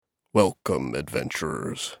Welcome,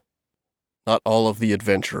 adventurers. Not all of the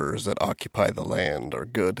adventurers that occupy the land are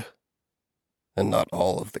good, and not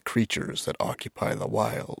all of the creatures that occupy the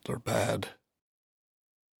wild are bad.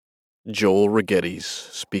 Joel Rigetti's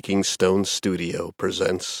Speaking Stone Studio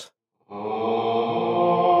presents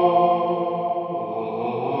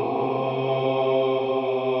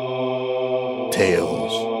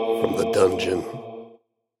Tales from the Dungeon.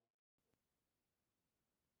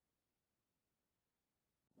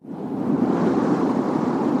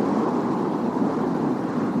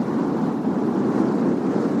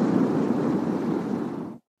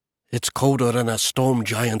 It's colder than a storm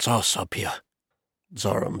giant's ass up here,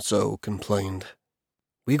 Zaram Zo complained.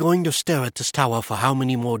 We're going to stare at this tower for how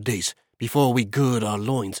many more days before we gird our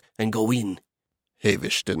loins and go in?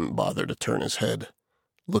 Havish didn't bother to turn his head,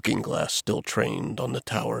 Looking Glass still trained on the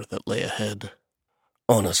tower that lay ahead.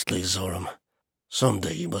 Honestly, Zoram,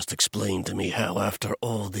 someday you must explain to me how, after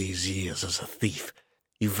all these years as a thief,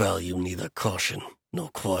 you value neither caution nor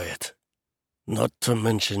quiet. Not to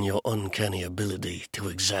mention your uncanny ability to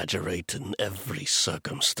exaggerate in every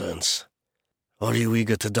circumstance. Are you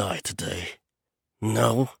eager to die today?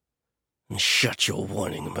 No? And shut your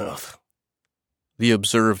whining mouth. The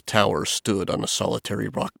observed tower stood on a solitary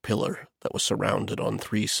rock pillar that was surrounded on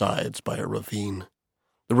three sides by a ravine.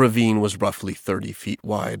 The ravine was roughly 30 feet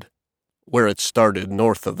wide. Where it started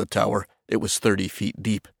north of the tower, it was 30 feet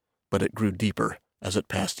deep, but it grew deeper as it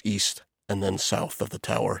passed east and then south of the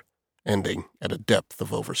tower, ending at a depth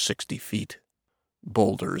of over 60 feet.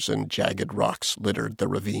 Boulders and jagged rocks littered the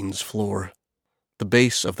ravine's floor. The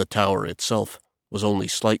base of the tower itself was only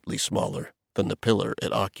slightly smaller than the pillar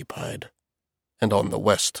it occupied. And on the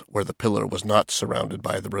west, where the pillar was not surrounded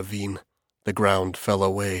by the ravine, the ground fell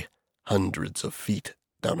away hundreds of feet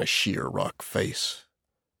down a sheer rock face.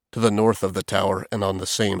 To the north of the tower, and on the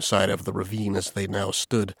same side of the ravine as they now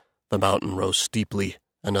stood, the mountain rose steeply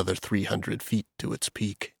another 300 feet to its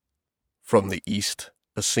peak. From the east,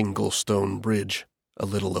 a single stone bridge, a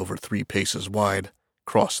little over 3 paces wide,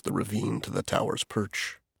 crossed the ravine to the tower's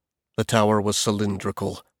perch. The tower was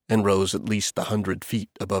cylindrical and rose at least 100 feet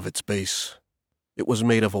above its base. It was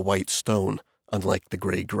made of a white stone, unlike the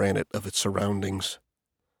gray granite of its surroundings.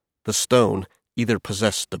 The stone either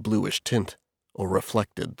possessed a bluish tint or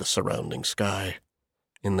reflected the surrounding sky.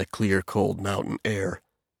 In the clear, cold mountain air,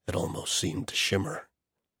 it almost seemed to shimmer.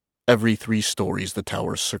 Every 3 stories the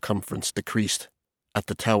tower's circumference decreased. At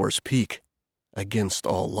the tower's peak, against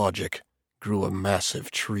all logic, grew a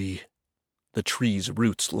massive tree. The tree's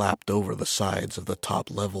roots lapped over the sides of the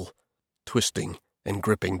top level, twisting and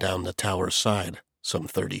gripping down the tower's side some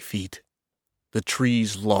 30 feet. The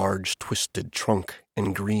tree's large, twisted trunk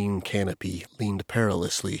and green canopy leaned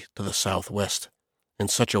perilously to the southwest in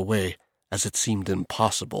such a way as it seemed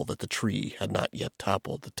impossible that the tree had not yet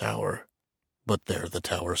toppled the tower. But there the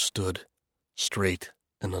tower stood, straight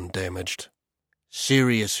and undamaged.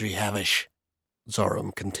 Seriously, Havish,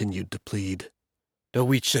 Zaram continued to plead. The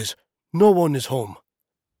witch says no one is home.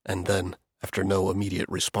 And then, after no immediate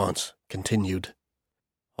response, continued.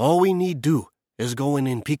 All we need do is go in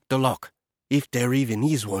and pick the lock. If there even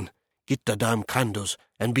is one, get the damn candles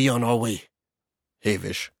and be on our way.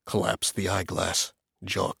 Havish collapsed the eyeglass,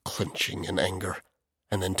 jaw clenching in anger,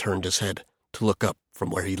 and then turned his head to look up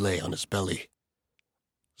from where he lay on his belly.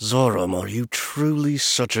 Zoram, are you truly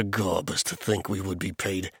such a gob as to think we would be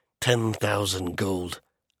paid 10,000 gold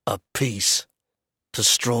apiece to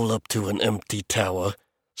stroll up to an empty tower,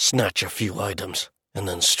 snatch a few items, and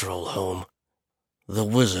then stroll home? The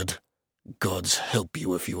wizard, God's help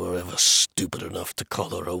you if you were ever stupid enough to call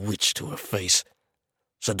her a witch to her face,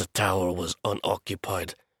 said the tower was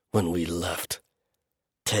unoccupied when we left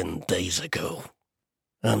 10 days ago.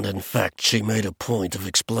 And in fact, she made a point of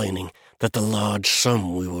explaining that the large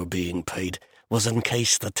sum we were being paid was in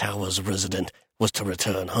case the tower's resident was to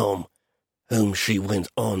return home, whom she went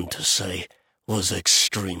on to say was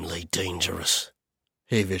extremely dangerous.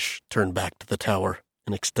 Havish turned back to the tower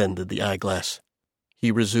and extended the eyeglass.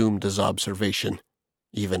 He resumed his observation,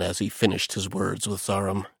 even as he finished his words with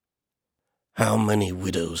Zaram. How many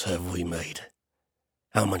widows have we made?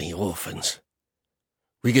 How many orphans?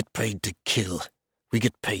 We get paid to kill. We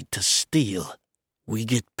get paid to steal. We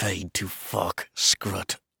get paid to fuck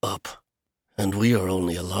Scrut up. And we are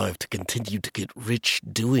only alive to continue to get rich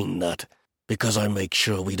doing that because I make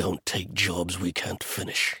sure we don't take jobs we can't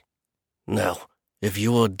finish. Now, if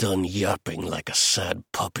you are done yapping like a sad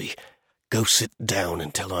puppy, go sit down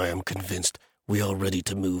until I am convinced we are ready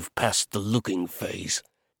to move past the looking phase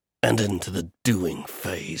and into the doing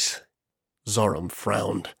phase. Zaram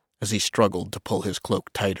frowned as he struggled to pull his cloak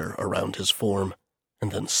tighter around his form,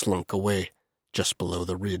 and then slunk away, just below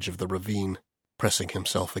the ridge of the ravine, pressing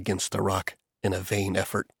himself against a rock in a vain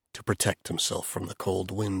effort to protect himself from the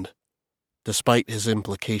cold wind. Despite his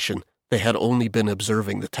implication, they had only been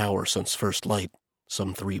observing the tower since first light,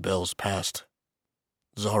 some 3 bells past.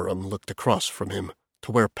 Zoram looked across from him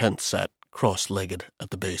to where Pent sat cross-legged at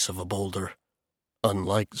the base of a boulder.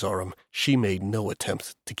 Unlike Zoram, she made no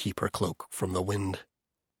attempt to keep her cloak from the wind.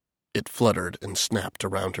 It fluttered and snapped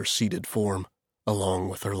around her seated form, along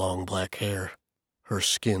with her long black hair. Her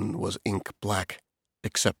skin was ink black,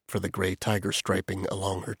 except for the gray tiger striping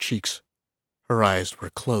along her cheeks. Her eyes were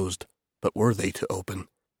closed, but were they to open,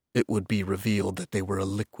 it would be revealed that they were a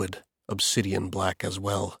liquid, obsidian black as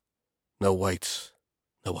well. No whites,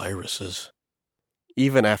 no irises.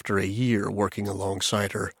 Even after a year working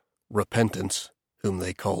alongside her, Repentance, whom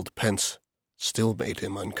they called Pence, still made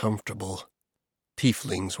him uncomfortable.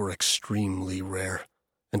 Tieflings were extremely rare,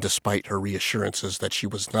 and despite her reassurances that she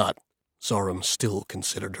was not, Zoram still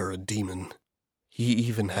considered her a demon. He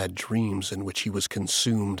even had dreams in which he was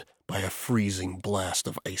consumed by a freezing blast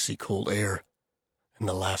of icy cold air, and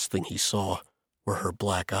the last thing he saw were her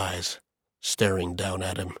black eyes, staring down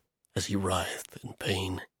at him as he writhed in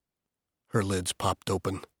pain. Her lids popped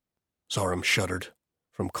open. Zoram shuddered,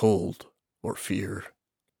 from cold or fear.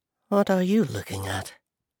 "What are you looking at,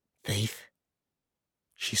 thief?"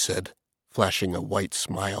 she said, flashing a white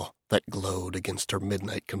smile that glowed against her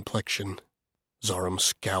midnight complexion. Zoram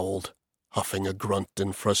scowled, huffing a grunt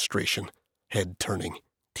in frustration, head turning,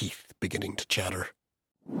 teeth beginning to chatter.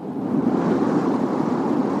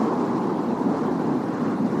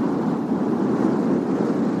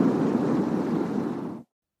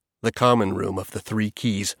 The common room of the 3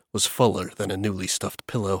 Keys was fuller than a newly stuffed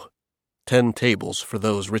pillow. 10 tables for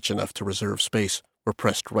those rich enough to reserve space were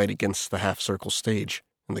pressed right against the half-circle stage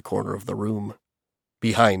in the corner of the room.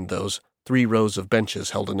 Behind those, 3 rows of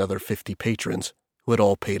benches held another 50 patrons, who had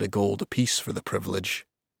all paid a gold apiece for the privilege.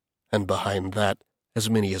 And behind that,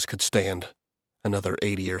 as many as could stand, another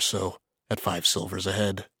 80 or so, at 5 silvers a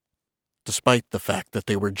head. Despite the fact that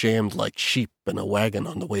they were jammed like sheep in a wagon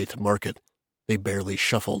on the way to market, they barely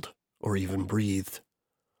shuffled or even breathed.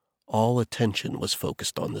 All attention was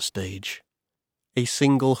focused on the stage. A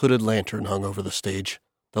single hooded lantern hung over the stage,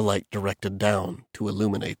 the light directed down to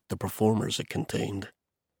illuminate the performers it contained.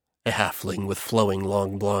 A halfling with flowing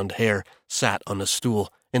long blonde hair sat on a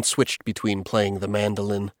stool and switched between playing the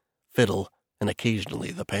mandolin, fiddle, and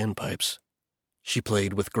occasionally the panpipes. She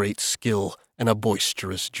played with great skill and a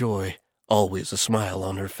boisterous joy, always a smile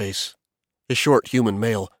on her face. A short human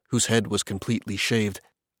male, whose head was completely shaved,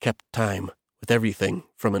 kept time with everything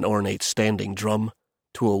from an ornate standing drum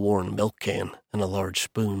to a worn milk can and a large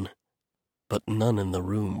spoon. But none in the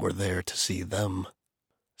room were there to see them.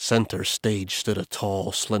 Center stage stood a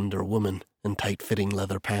tall, slender woman in tight-fitting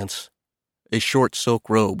leather pants. A short silk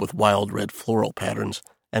robe with wild red floral patterns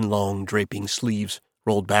and long draping sleeves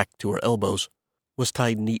rolled back to her elbows was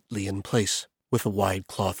tied neatly in place with a wide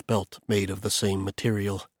cloth belt made of the same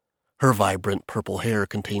material. Her vibrant purple hair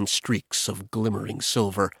contained streaks of glimmering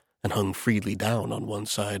silver and hung freely down on one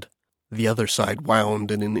side. The other side wound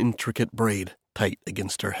in an intricate braid tight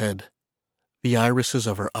against her head. The irises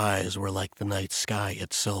of her eyes were like the night sky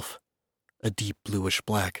itself, a deep bluish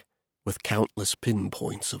black with countless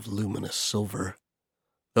pinpoints of luminous silver.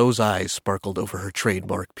 Those eyes sparkled over her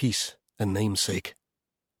trademark piece and namesake,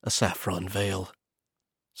 a saffron veil.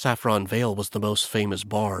 Saffron Veil was the most famous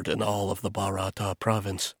bard in all of the Bharata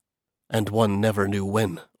province, and one never knew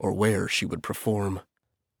when or where she would perform.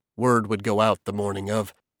 Word would go out the morning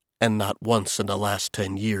of, and not once in the last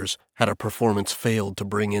 10 years had a performance failed to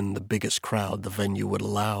bring in the biggest crowd the venue would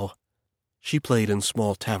allow. She played in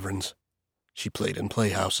small taverns. She played in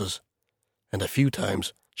playhouses. And a few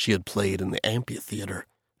times she had played in the amphitheater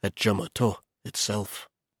at Jamato itself.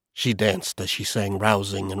 She danced as she sang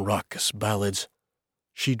rousing and raucous ballads.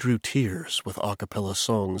 She drew tears with a cappella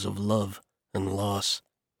songs of love and loss.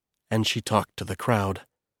 And she talked to the crowd,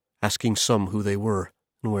 asking some who they were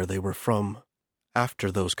and where they were from.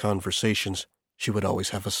 After those conversations, she would always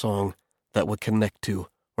have a song that would connect to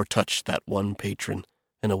or touch that one patron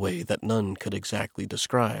in a way that none could exactly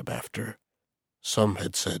describe after. Some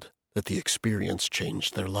had said that the experience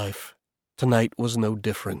changed their life. Tonight was no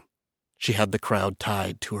different. She had the crowd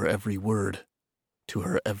tied to her every word, to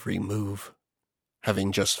her every move.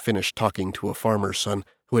 Having just finished talking to a farmer's son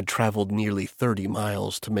who had traveled nearly 30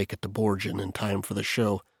 miles to make it to Borgen in time for the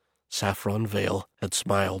show, Saffron Veil had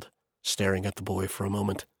smiled, staring at the boy for a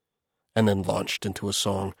moment, and then launched into a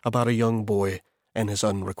song about a young boy and his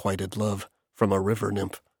unrequited love from a river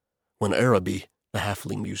nymph, when Araby, the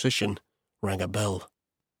halfling musician, rang a bell.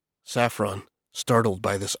 Saffron, startled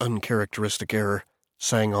by this uncharacteristic error,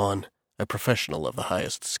 sang on, a professional of the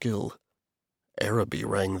highest skill. Araby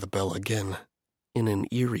rang the bell again. In an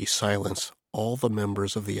eerie silence, all the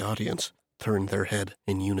members of the audience turned their head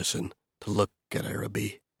in unison to look at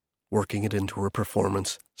Araby. Working it into her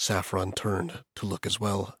performance, Saffron turned to look as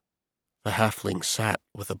well. The halfling sat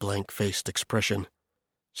with a blank-faced expression,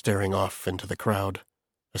 staring off into the crowd,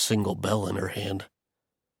 a single bell in her hand.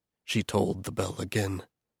 She tolled the bell again.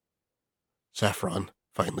 Saffron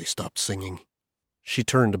finally stopped singing. She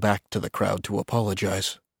turned back to the crowd to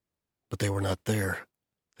apologize, but they were not there.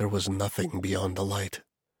 There was nothing beyond the light.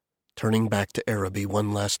 Turning back to Araby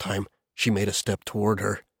one last time, she made a step toward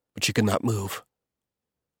her, but she could not move.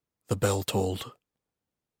 The bell tolled.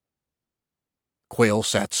 Quail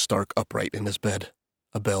sat stark upright in his bed.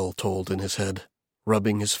 A bell tolled in his head.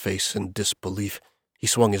 Rubbing his face in disbelief, he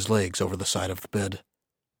swung his legs over the side of the bed.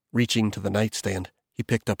 Reaching to the nightstand, he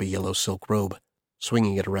picked up a yellow silk robe,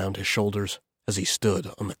 swinging it around his shoulders as he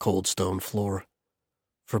stood on the cold stone floor.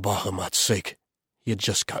 For Bahamut's sake, he had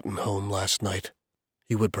just gotten home last night.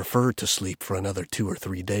 He would prefer to sleep for another 2 or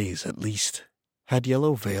 3 days at least. Had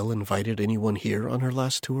Yellow Veil invited anyone here on her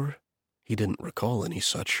last tour? He didn't recall any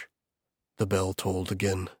such. The bell tolled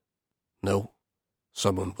again. No,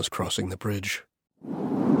 someone was crossing the bridge.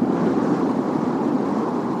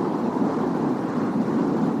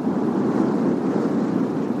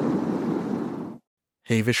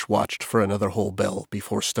 Havish watched for another whole bell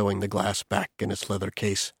before stowing the glass back in its leather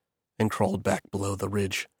case and crawled back below the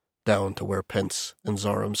ridge, down to where Pence and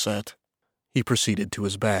Zarum sat. He proceeded to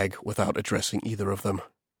his bag without addressing either of them,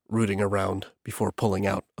 rooting around before pulling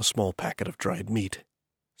out a small packet of dried meat.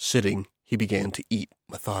 Sitting, he began to eat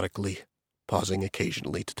methodically, pausing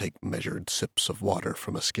occasionally to take measured sips of water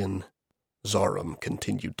from a skin. Zarum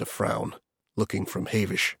continued to frown, looking from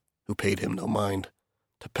Havish, who paid him no mind,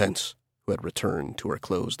 to Pence, who had returned to her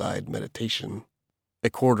closed-eyed meditation. A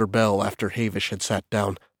quarter bell after Havish had sat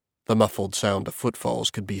down, the muffled sound of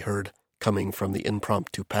footfalls could be heard, coming from the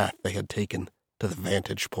impromptu path they had taken to the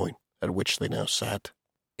vantage point at which they now sat.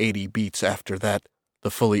 80 beats after that,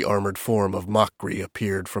 the fully armored form of Makri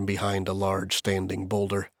appeared from behind a large standing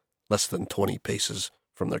boulder, less than 20 paces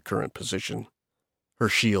from their current position. Her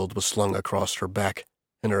shield was slung across her back,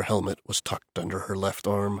 and her helmet was tucked under her left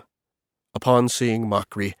arm. Upon seeing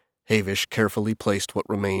Makri, Havish carefully placed what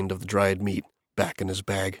remained of the dried meat back in his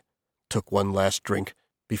bag, took one last drink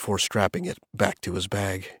before strapping it back to his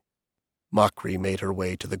bag. Makri made her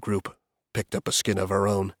way to the group, picked up a skin of her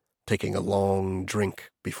own, taking a long drink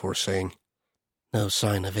before saying, "No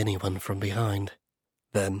sign of anyone from behind."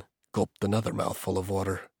 Then gulped another mouthful of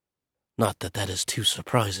water. "Not that that is too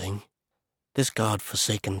surprising. This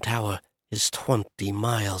god-forsaken tower is 20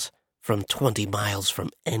 miles from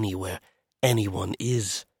anywhere anyone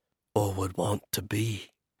is or would want to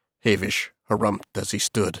be." Havish harumphed as he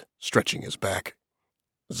stood, stretching his back.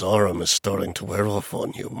 "Zarum is starting to wear off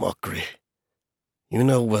on you, Makri. You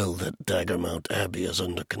know well that Daggermount Abbey is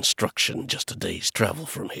under construction just a day's travel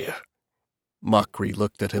from here." Makri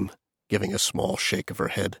looked at him, giving a small shake of her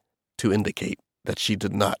head to indicate that she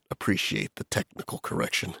did not appreciate the technical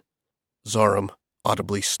correction. Zarum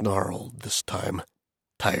audibly snarled this time,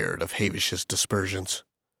 tired of Havish's dispersions.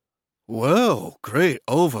 "Well, great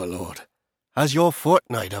overlord, has your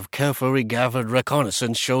fortnight of carefully gathered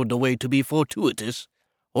reconnaissance showed the way to be fortuitous?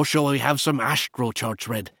 Or shall we have some astral charts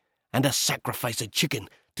read, and a sacrifice of chicken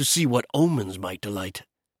to see what omens might delight?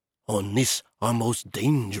 On this, our most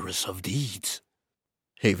dangerous of deeds."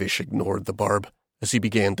 Havish ignored the barb as he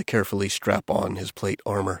began to carefully strap on his plate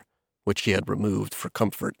armor, which he had removed for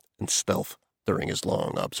comfort and stealth during his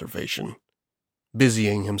long observation.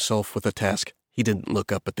 Busying himself with the task, he didn't look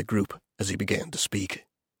up at the group as he began to speak.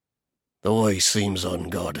 "The way seems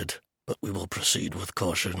unguarded, but we will proceed with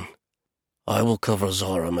caution. I will cover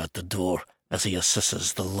Zarum at the door as he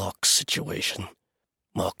assesses the lock situation.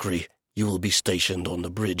 Makri, you will be stationed on the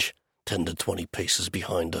bridge, 10 to 20 paces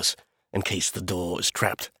behind us, in case the door is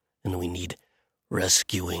trapped and we need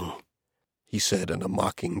rescuing," he said in a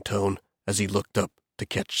mocking tone as he looked up to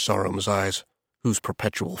catch Zarum's eyes, whose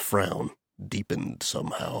perpetual frown deepened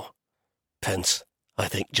somehow. "Pence, I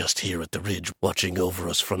think just here at the ridge, watching over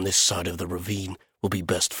us from this side of the ravine, will be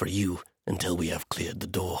best for you until we have cleared the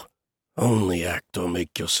door. Only act or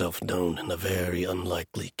make yourself known in the very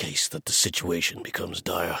unlikely case that the situation becomes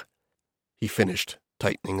dire," he finished,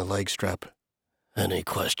 tightening a leg strap. "Any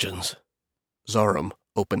questions?" Zarum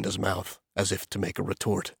opened his mouth as if to make a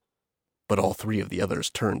retort, but all 3 of the others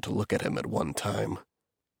turned to look at him at one time.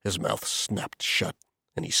 His mouth snapped shut,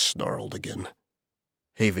 and he snarled again.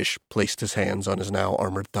 Havish placed his hands on his now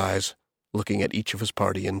armored thighs, looking at each of his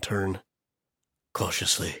party in turn.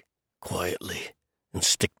 cautiously, quietly, and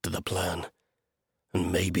stick to the plan.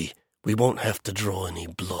 And maybe we won't have to draw any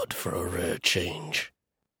blood for a rare change."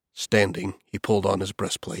 Standing, he pulled on his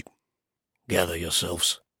breastplate. "Gather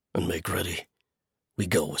yourselves and make ready. We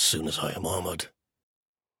go as soon as I am armored."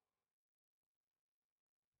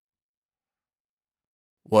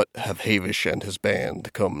 What have Havish and his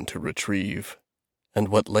band come to retrieve, and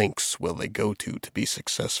what lengths will they go to be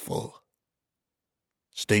successful?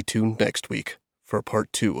 Stay tuned next week for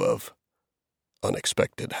part 2 of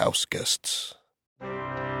Unexpected House Guests.